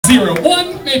0.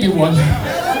 1, maybe 1.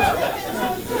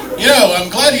 You know, I'm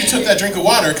glad you took that drink of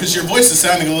water because your voice is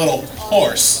sounding a little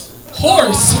hoarse.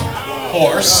 Horse.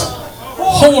 Horse.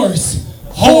 Horse.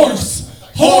 Horse.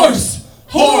 Horse.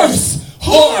 Horse.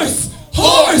 Horse.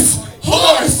 Horse.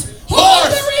 Horse.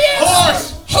 Horse. There he is.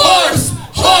 Horse. Horse.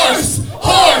 Horse.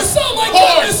 Horse. Oh my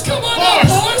goodness! Come on up,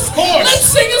 horse. Horse. Let's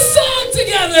sing a song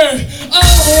together. Oh,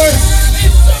 horse.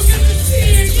 It's so good to see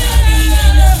you. Yeah.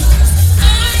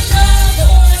 I love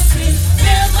horses.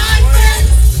 They're my friends.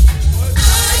 I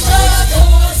love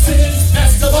horses.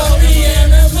 Best of all the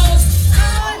animals.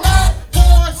 I love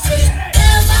horses.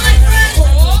 They're my friends.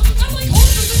 I like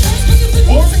horses and horses.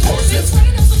 Horse and horses.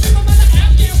 Running up something I'm gonna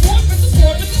have. Get warm with the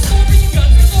sport. With the story you got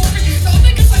the story. Don't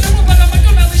think it's like I'm about to make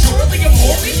a belly. Surely I'm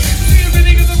horny. The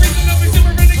beginning of the reason I'm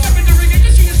exhilarating. I'm in the ring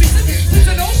because she is decent.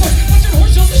 Listen over. Watching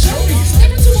horse shows and show me.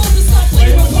 Never too old to stop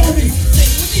playing with ponies.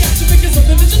 Staying with the action because of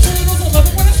the Ninja Turtles. I love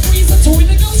it when I squeeze a toy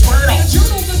that goes Squirtle.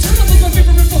 The turtle is my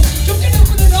favorite book. You can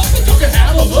open it up and you can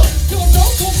have a look. Don't know,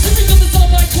 don't see me because it's all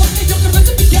like what they don't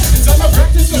convince me yet. It's on my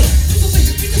practice book. This will be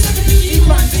because I can be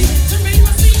crime scene. Survey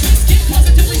my scene, get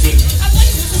positively deep. I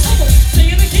like horses over,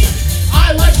 staying the key.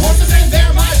 I like horses and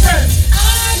they're my friends.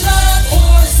 I love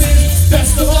horses,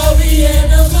 best of all the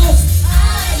animals.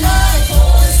 I like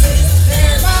horses,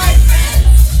 they're my friends.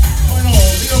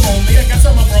 I'm only. I guess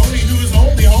I'm a brony who is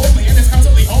only homely and is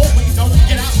constantly homely. Don't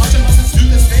get out much unless it's to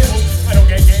the stable. I don't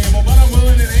get gamble, but I'm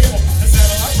willing and able to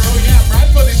settle up, bro. Yeah, I'm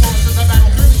riding for these horses. I battle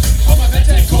through all my vet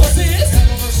tech courses.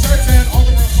 Handle the search and all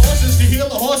the resources to heal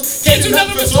the horse. Can't do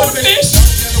nothing but swordfish.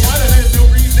 Underwater, there's no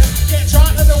reason. Can't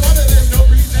trot underwater, there's no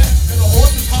reason. And the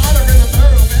horse is hotter in a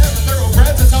thoroughfare. The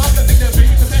thoroughbreds are tough and think they're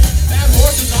big to pick. That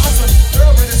horse is awesome.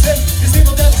 Thoroughbred is him. His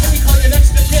evil death can we call your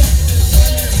next of kin.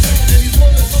 And he's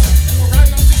more than fun. And we're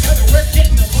riding on together. We're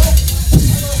getting the flow.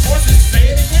 I love horses.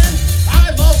 Say it again.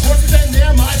 I love horses and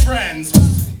they're my friends.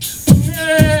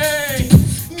 Nay.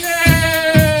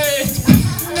 Nay.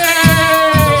 Nay.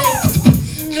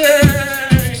 Nay.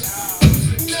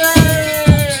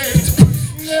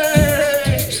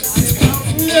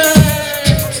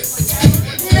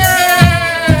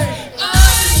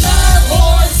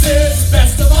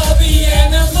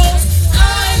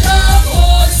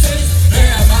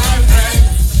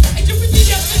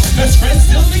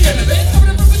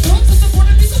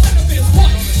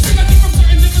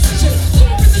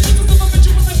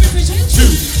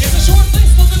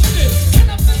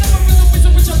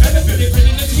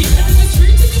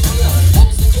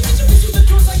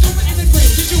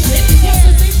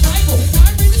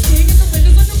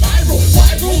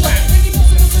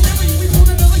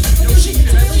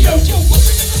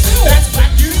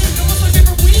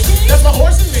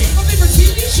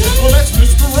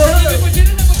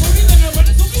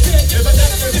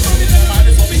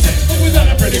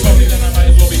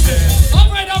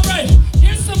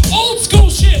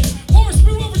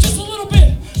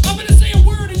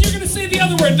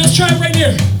 Let's try it right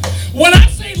here. When I